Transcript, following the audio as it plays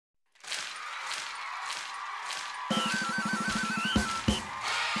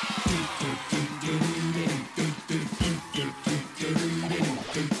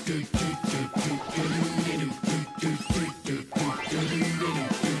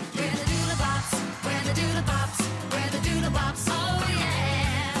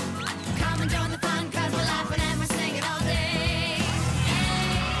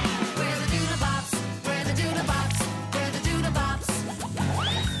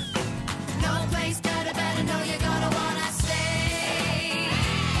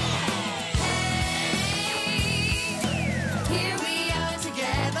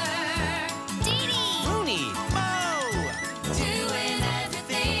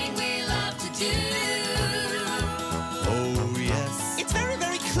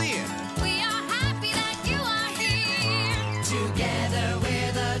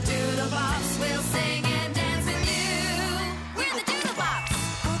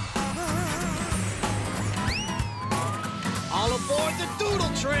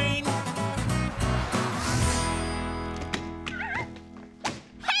train.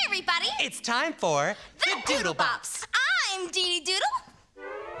 Hey, everybody! It's time for the Doodlebops. I'm Dee Dee Doodle.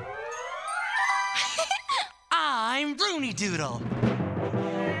 I'm Rooney Doodle.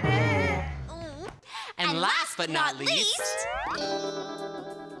 And last but not least...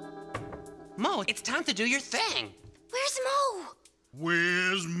 Mo, it's time to do your thing. Where's Mo?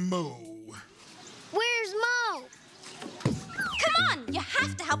 Where's Mo? Where's Mo? Come on, you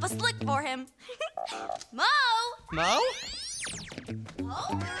have to help us look for him. Mo! Mo?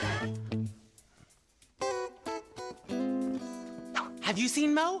 Mo? Have you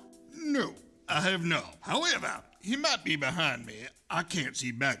seen Mo? No, I have not. However, he might be behind me. I can't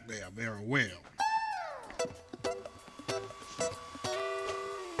see back there very well.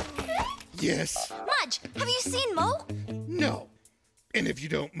 Yes. Mudge, have you seen Mo? No. And if you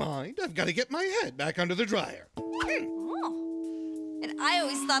don't mind, I've got to get my head back under the dryer. Oh. And I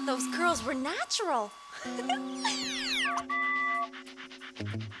always thought those curls were natural.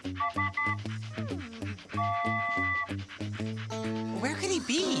 Where could he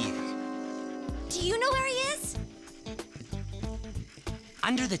be? Do you know where he is?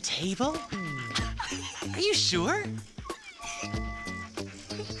 Under the table? Are you sure?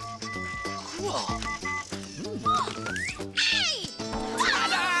 Cool. Hey!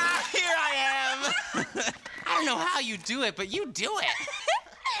 Ta-da! Here I am! I don't know how you do it, but you do it.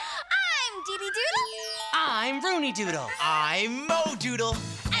 I'm Dee Dee Doodle. I'm Rooney Doodle. I'm Mo Doodle.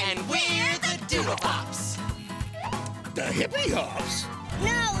 And we're the Doodlebops. The hippie hops?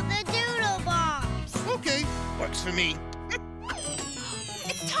 No, the Doodlebops. Okay, works for me.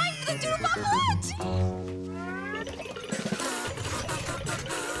 It's time for the Doodlebop hunt!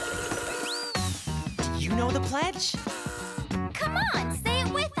 You know the pledge? Come on, say it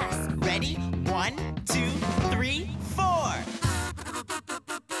with us. Ready? 1, 2, 3, 4.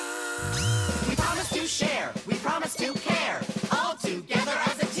 We promise to share, we promise to care, all together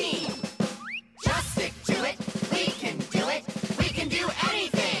as a team. Just stick to it, we can do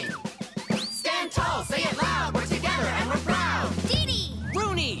anything. Stand tall, say it loud, we're together and we're proud. Dee Dee.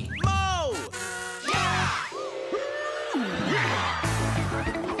 Rooney! Mo! Yeah!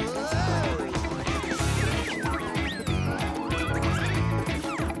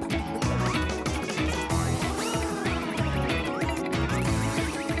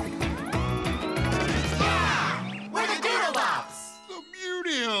 We're the Doodlebops! The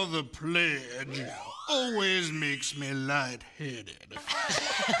beauty of the pledge always makes me lightheaded.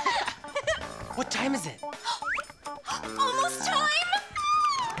 What time is it? Almost time?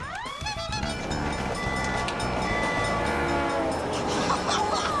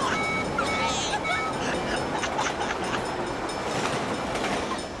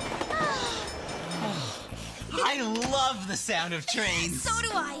 I love the sound of trains. So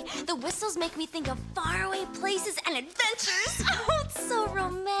do I. The whistles make me think of faraway places and adventures. Oh, it's so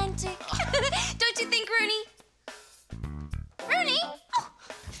romantic. Don't you think, Rooney? Rooney? Oh.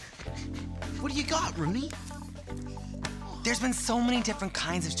 What do you got, Rooney? There's been so many different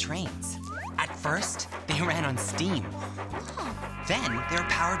kinds of trains. At first, they ran on steam. Then, they were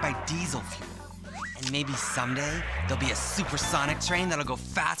powered by diesel fuel. And maybe someday, there'll be a supersonic train that'll go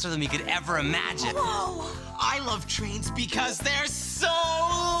faster than we could ever imagine. Whoa! I love trains because they're so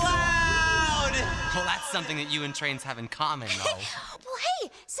loud! Well, that's something that you and trains have in common, though. Well,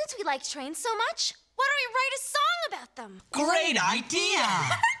 hey, since we like trains so much, why don't we write a song about them? Great idea!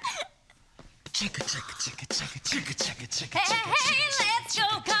 Chicka, chicka, chicka, chicka, chicka, chicka, chicka, Hey, hey, hey, let's go.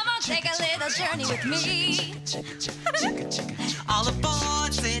 Come on, take a little journey with me. All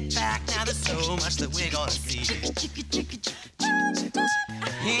aboard, sit back. Now there's so much that we're gonna see.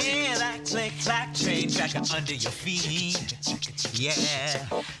 Hear that click clack train track under your feet. Yeah.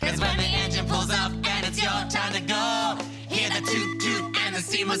 Cause when the engine pulls up and it's your time to go, hear the toot toot and the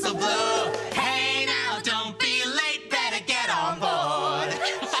steam whistle blow. Hey now, don't be late, better get on board.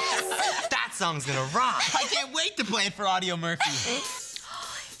 That song's gonna rock. I can't wait to play it for Audio Murphy.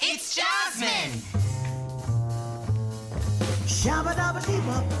 It's Jasmine. Shabba dabba dee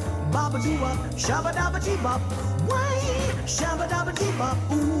bop, baba doo wop, shabba dabba dee bop, why? Shabba dabba dee bop,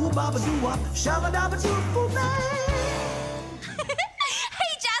 ooh baba doo wop, shabba dabba doo boo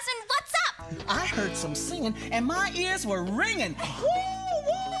Hey, Jasmine, what's up? I heard some singing and my ears were ringing.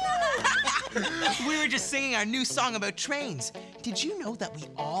 We were just singing our new song about trains. Did you know that we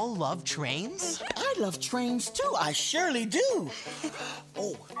all love trains? I love trains too, I surely do.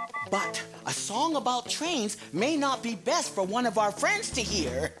 Oh, but a song about trains may not be best for one of our friends to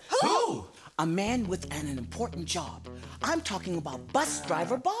hear. Who? A man with an important job. I'm talking about bus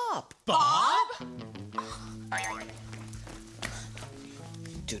driver Bob. Bob?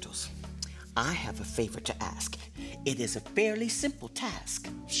 Doodles, I have a favor to ask. It is a fairly simple task.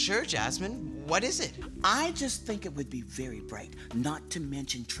 Sure, Jasmine. What is it? I just think it would be very bright not to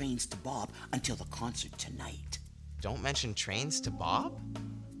mention trains to Bob until the concert tonight. Don't mention trains to Bob?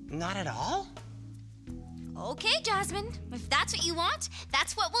 Not at all? Okay, Jasmine. If that's what you want,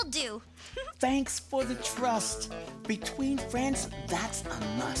 that's what we'll do. Thanks for the trust. Between friends, that's a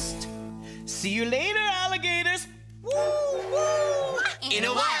must. See you later, alligators. Woo, woo. In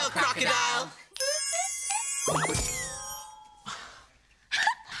a while, crocodile.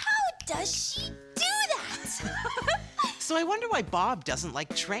 How does she do that? So I wonder why Bob doesn't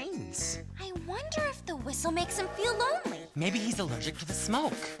like trains. I wonder if the whistle makes him feel lonely. Maybe he's allergic to the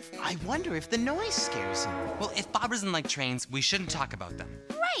smoke. I wonder if the noise scares him. Well, if Bob doesn't like trains, we shouldn't talk about them.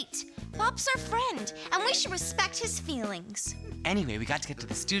 Right. Bob's our friend, and we should respect his feelings. Anyway, we got to get to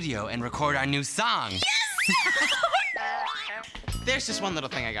the studio and record our new song. There's just one little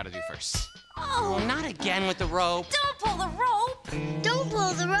thing I gotta do first. Oh, Well, not again with the rope. don't pull the rope. Don't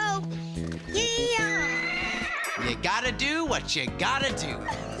pull the rope. Yeah. You gotta do what you gotta do.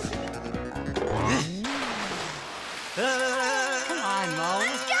 Come on, Mo.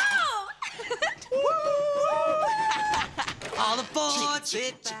 Go! All aboard,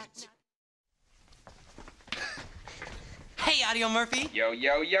 sit back. Hey, Audio Murphy. Yo,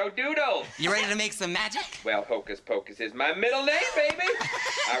 yo, yo, Doodle. You ready to make some magic? Well, Hocus Pocus is my middle name, baby.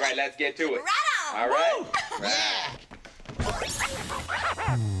 All right, let's get to it. Right on. All right? Right.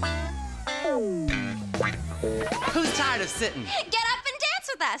 Who's tired of sitting? Get up and dance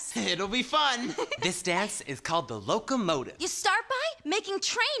with us. It'll be fun. This dance is called the locomotive. You start by making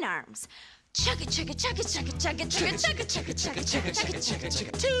train arms. Chugga chugga chugga chugga chugga chugga chugga chugga chugga chugga chugga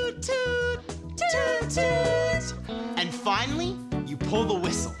chugga. Toot, toot, toot, toot. And finally, you pull the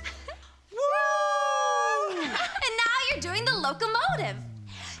whistle. Woo! And now you're doing the locomotive.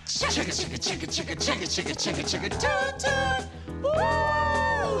 Chugga chugga chugga chugga chugga chugga chugga chugga. Toot toot. Woo!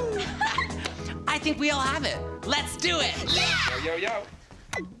 I think we all have it. Let's do it. Yo, yo, yo.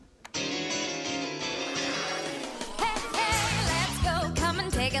 Hey, hey, let's go. Come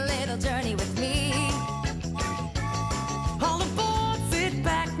and take a little journey with me. All aboard, sit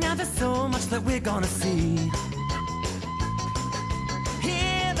back. Now there's so much that we're gonna see.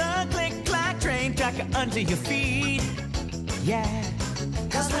 Hear the click clack train tracker under your feet. Yeah.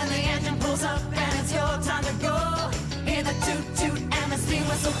 Cause when the engine pulls up and it's your time to go, hear the toot toot and the steam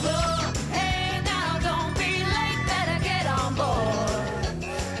whistle blow. Hey, now don't be late, better get on board.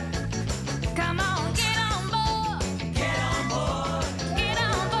 Come on, get on board. Get on board, Get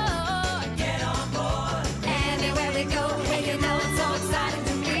on board. get on board, Anywhere we go, hey, you know it's so exciting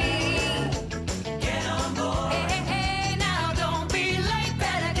to me. get on board. Hey, hey, hey, now don't be late,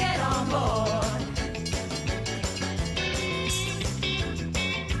 better get on board.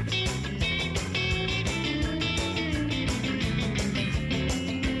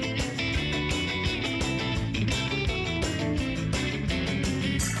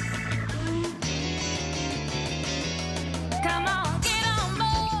 Come on, get on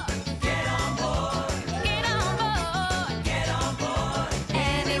board. Get on board, Get on board. get on board,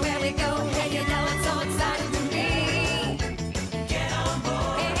 Anywhere we go, hey, you know it's so exciting to me. get on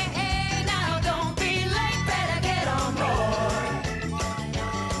board. Hey, hey, hey, now don't be late, better get on board.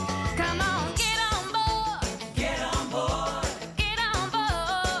 Come on, get on board. Get on board, Get on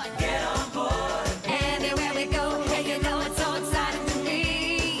board. get on board, Anywhere we go, hey, you know it's so exciting to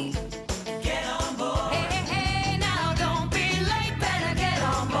me. get on board. Hey, hey, hey, now don't be late, better get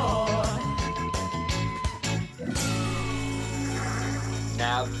on board.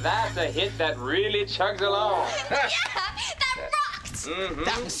 Now that's a hit that really chugs along. That rocked!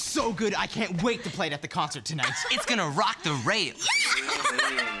 That was so good, I can't wait to play it at the concert tonight. It's gonna rock the rails.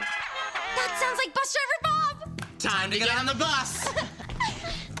 That sounds like Bus Driver Bob! Time to get on the bus.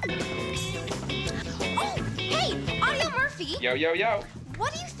 Oh, hey, Audio Murphy! Yo, yo, yo.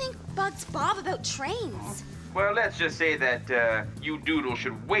 What do you think bugs Bob about trains? Well, let's just say that you Doodle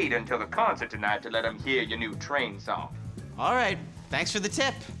should wait until the concert tonight to let him hear your new train song. All right, thanks for the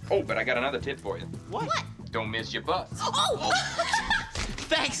tip. Oh, but I got another tip for you. What? Don't miss your bus. Oh!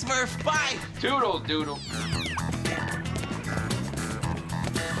 Thanks, Murph. Bye. Toodle, Doodle.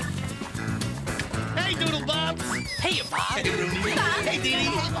 Hey, Doodlebops. Hey, Bob. Hey, Dee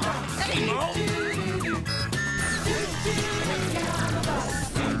Dee. Hey, Mo.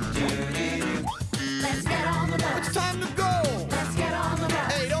 Let's get on the bus. It's time to go. Let's get on the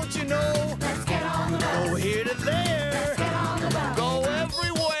bus. Hey, don't you know? Let's get on the bus. Go here to there. Let's get on the bus. Go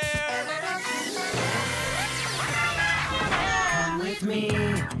everywhere. Come with me,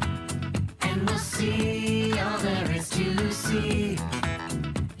 and we'll see all there is to see.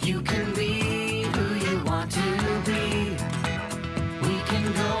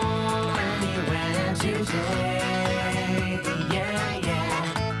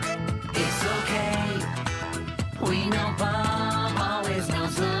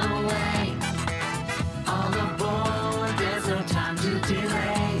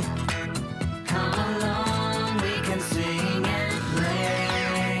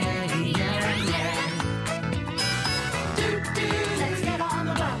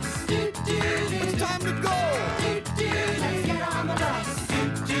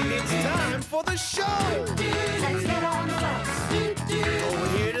 the show. Let's get on the bus. Over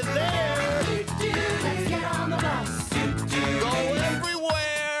here to there. Let's get on the bus. Go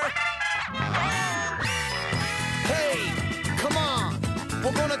everywhere. Hey, come on.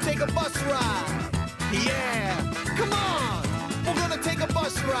 We're gonna take a bus ride. Yeah, come on. We're gonna take a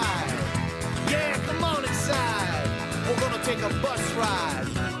bus ride. Yeah, come on inside. We're gonna take a bus ride.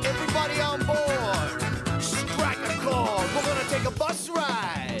 Everybody on board. Strike a chord. We're gonna take a bus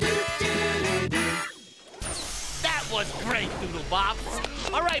ride. That was great,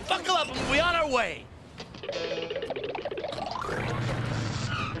 Doodlebops. All right, buckle up and we're on our way.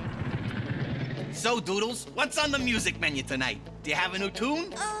 So, Doodles, what's on the music menu tonight? Do you have a new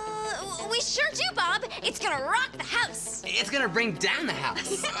tune? We sure do, Bob. It's gonna rock the house. It's gonna bring down the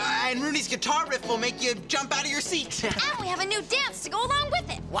house. And Rooney's guitar riff will make you jump out of your seat. And we have a new dance to go along with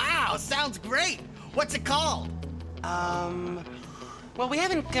it. Wow, sounds great. What's it called? Well, we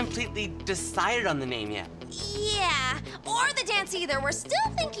haven't completely decided on the name yet. Yeah, or the dance either. We're still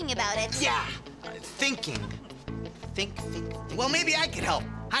thinking about it. Yeah, thinking. Think. Well, maybe I could help.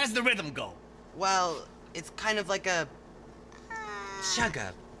 How does the rhythm go? Well, it's kind of like a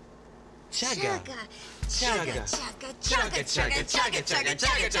chugga. Chugga. Chugga. Chugga.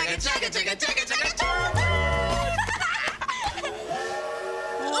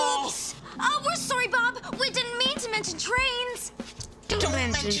 Oops. Oh, we're sorry, Bob. We didn't mean to mention trains. Don't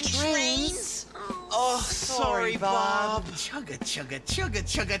mention trains. Oh, sorry, Bob. Chugga, chugga, chugga,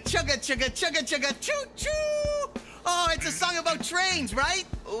 chugga, chugga, chugga, chugga, chugga, choo choo. Oh, it's a song about trains, right?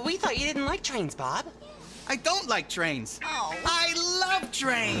 We thought you didn't like trains, Bob. I don't like trains. Oh. I love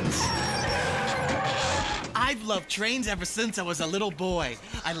trains. I've loved trains ever since I was a little boy.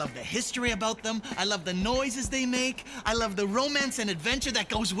 I love the history about them. I love the noises they make. I love the romance and adventure that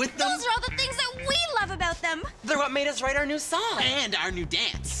goes with them. Those are all the things that we love about them. They're what made us write our new song. And our new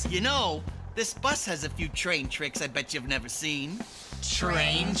dance. You know, this bus has a few train tricks I bet you've never seen.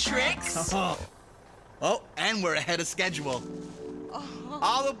 Train tricks? Oh, and we're ahead of schedule.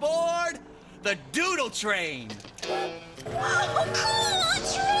 All aboard the Doodle train. Oh, cool! A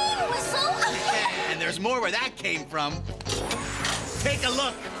train whistle! And there's more where that came from. Take a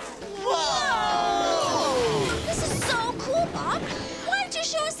look. Whoa! This is so cool, Bob. Why didn't you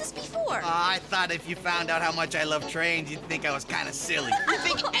show us this before? I thought if you found out how much I love trains, you'd think I was kind of silly. I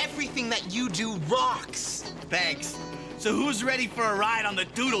think everything that you do rocks. Thanks. So who's ready for a ride on the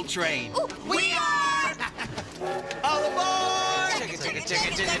Doodle train? Ooh, we are! All aboard!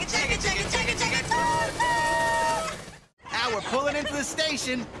 Now we're pulling into the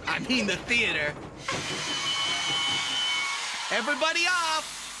station. I mean the theater. Everybody off!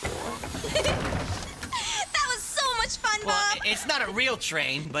 That was so much fun, Well, Bob. it's not a real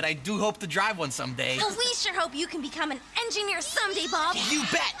train, but I do hope to drive one someday. Well, we sure hope you can become an engineer someday, Bob. You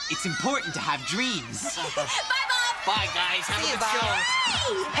bet. It's important to have dreams. Bye, Bob. Bye, guys. Have a See good ya, show.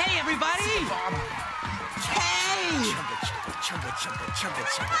 Bob. Hey, everybody! Hey! Chugga, chugga, chugga, chugga, chugga,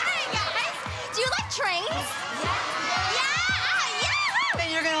 chugga. Hi, guys. Do you like trains? Yeah! Then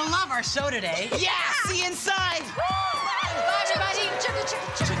you're gonna love our show today. Yeah, see you inside. Bye, everybody. Chugga,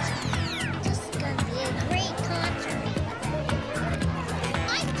 chugga, chugga. This is gonna be a great concert.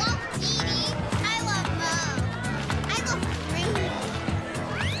 I love Dee Dee. I love Mom. I love Green.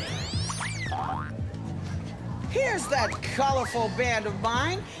 Here's that colorful band of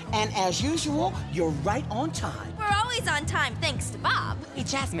mine, and as usual, you're right on time. We're always on time, thanks to Bob. Hey,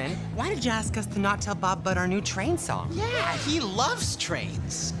 Jasmine, why did you ask us to not tell Bob about our new train song? Yeah, he loves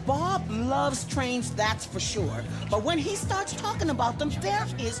trains. Bob loves trains, that's for sure. But when he starts talking about them, there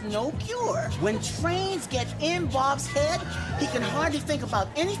is no cure. When trains get in Bob's head, he can hardly think about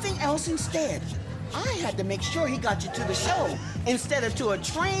anything else instead. I had to make sure he got you to the show instead of to a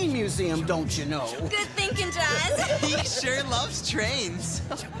train museum, don't you know? Good thinking, Jazz. He sure loves trains.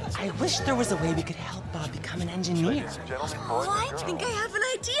 I wish there was a way we could help Bob become an engineer. Oh, I think I have an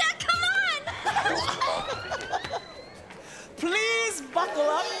idea. Come on. Please buckle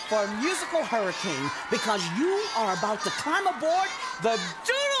up for Musical Hurricane because you are about to climb aboard the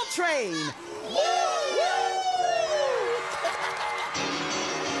Doodle train.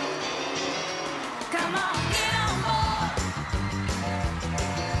 Come on, get on board.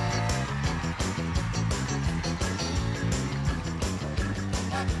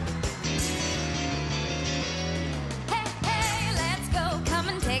 Hey, hey, let's go. Come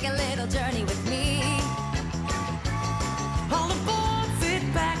and take a little journey with me. All aboard,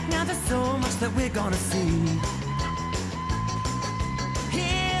 sit back. Now there's so much that we're gonna see.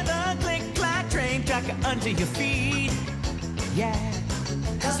 Hear the click-clack train tracker under your feet. Yeah.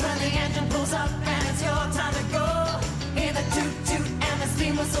 Cause when the engine pulls up and it's your time to go, hear the toot toot and the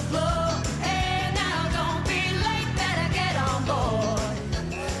steam whistle blow. Hey, on board.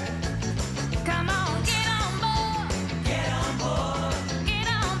 Come on, get on board. Get on board. Get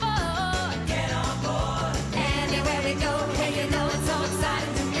on board. Get on board. Anywhere we go, hey, you know it's so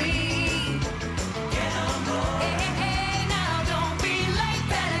exciting to me. Get on board. Hey, hey, hey, now don't be late,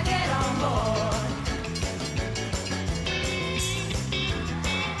 better get on board.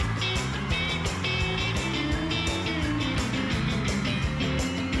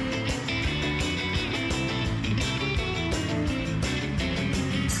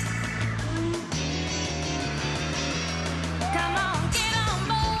 Come on, get on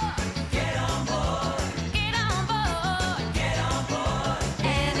board. Get on board. Get on board. Get on board.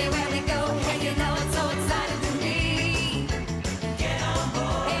 Anywhere we go, hey, you know it's so exciting to me. Get on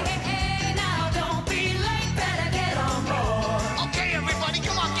board. Hey, hey, hey, now don't be late, better get on board. Okay, everybody,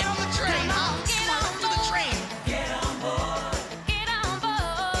 come on, get on the train. Come on, get on to the train. Get on board. Get on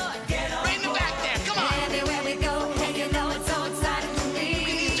board. Get on Right in the back there, come on. Anywhere we go, hey, you know it's so exciting to me.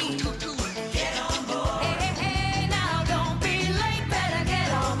 Get on board. Hey, hey, hey, now don't be late, better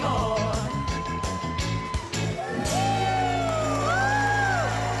get on board.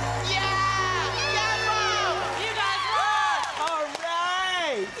 All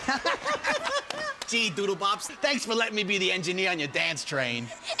right! Gee, Doodlebops, thanks for letting me be the engineer on your dance train.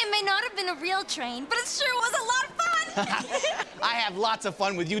 It may not have been a real train, but it sure was a lot of fun. I have lots of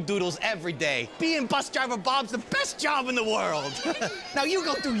fun with you Doodles every day. Being bus driver Bob's the best job in the world. Now you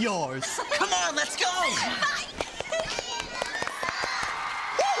go do yours. Come on, let's go.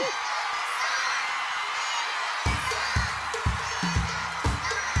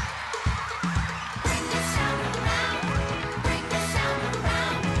 Bring the sound around. Bring the sound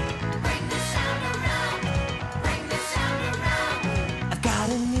around. Bring the sound around. Bring the sound around. I've got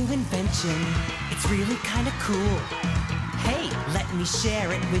a new invention. It's really kind of cool. Hey, let me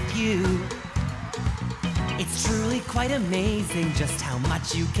share it with you. It's truly quite amazing just how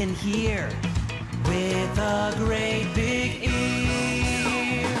much you can hear with a great big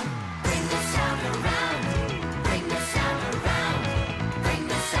ear. Bring the sound around. Bring the sound around. Bring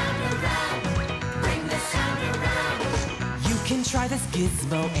the sound around. Bring the sound around. You can try this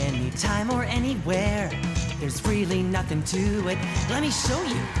gizmo anytime or anywhere. There's really nothing to it. Let me show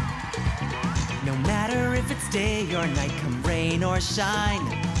you. No matter if it's day or night, come rain or shine,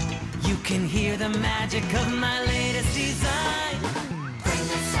 you can hear the magic of my latest design. Bring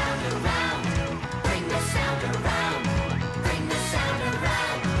the sound around. Bring the sound around. Bring the sound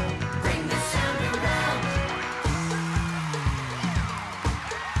around. Bring the sound around.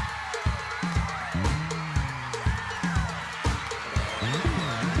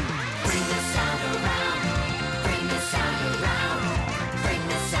 Bring the sound around. Bring the sound around. Bring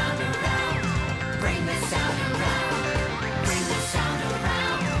the sound around. Bring the sound around. Bring the sound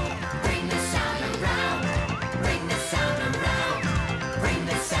around. Bring the sound around. Bring the sound around. Bring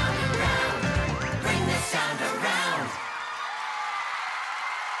the sound around. Bring the sound around.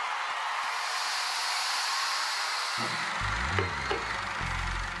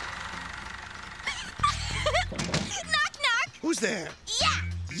 Knock, knock. Who's there? Yeah.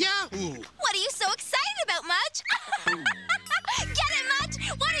 Yahoo! What are you so excited about, Mudge? Get it, Mudge?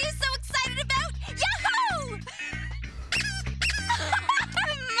 What are you so excited about? Yahoo!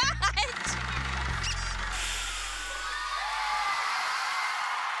 Mudge!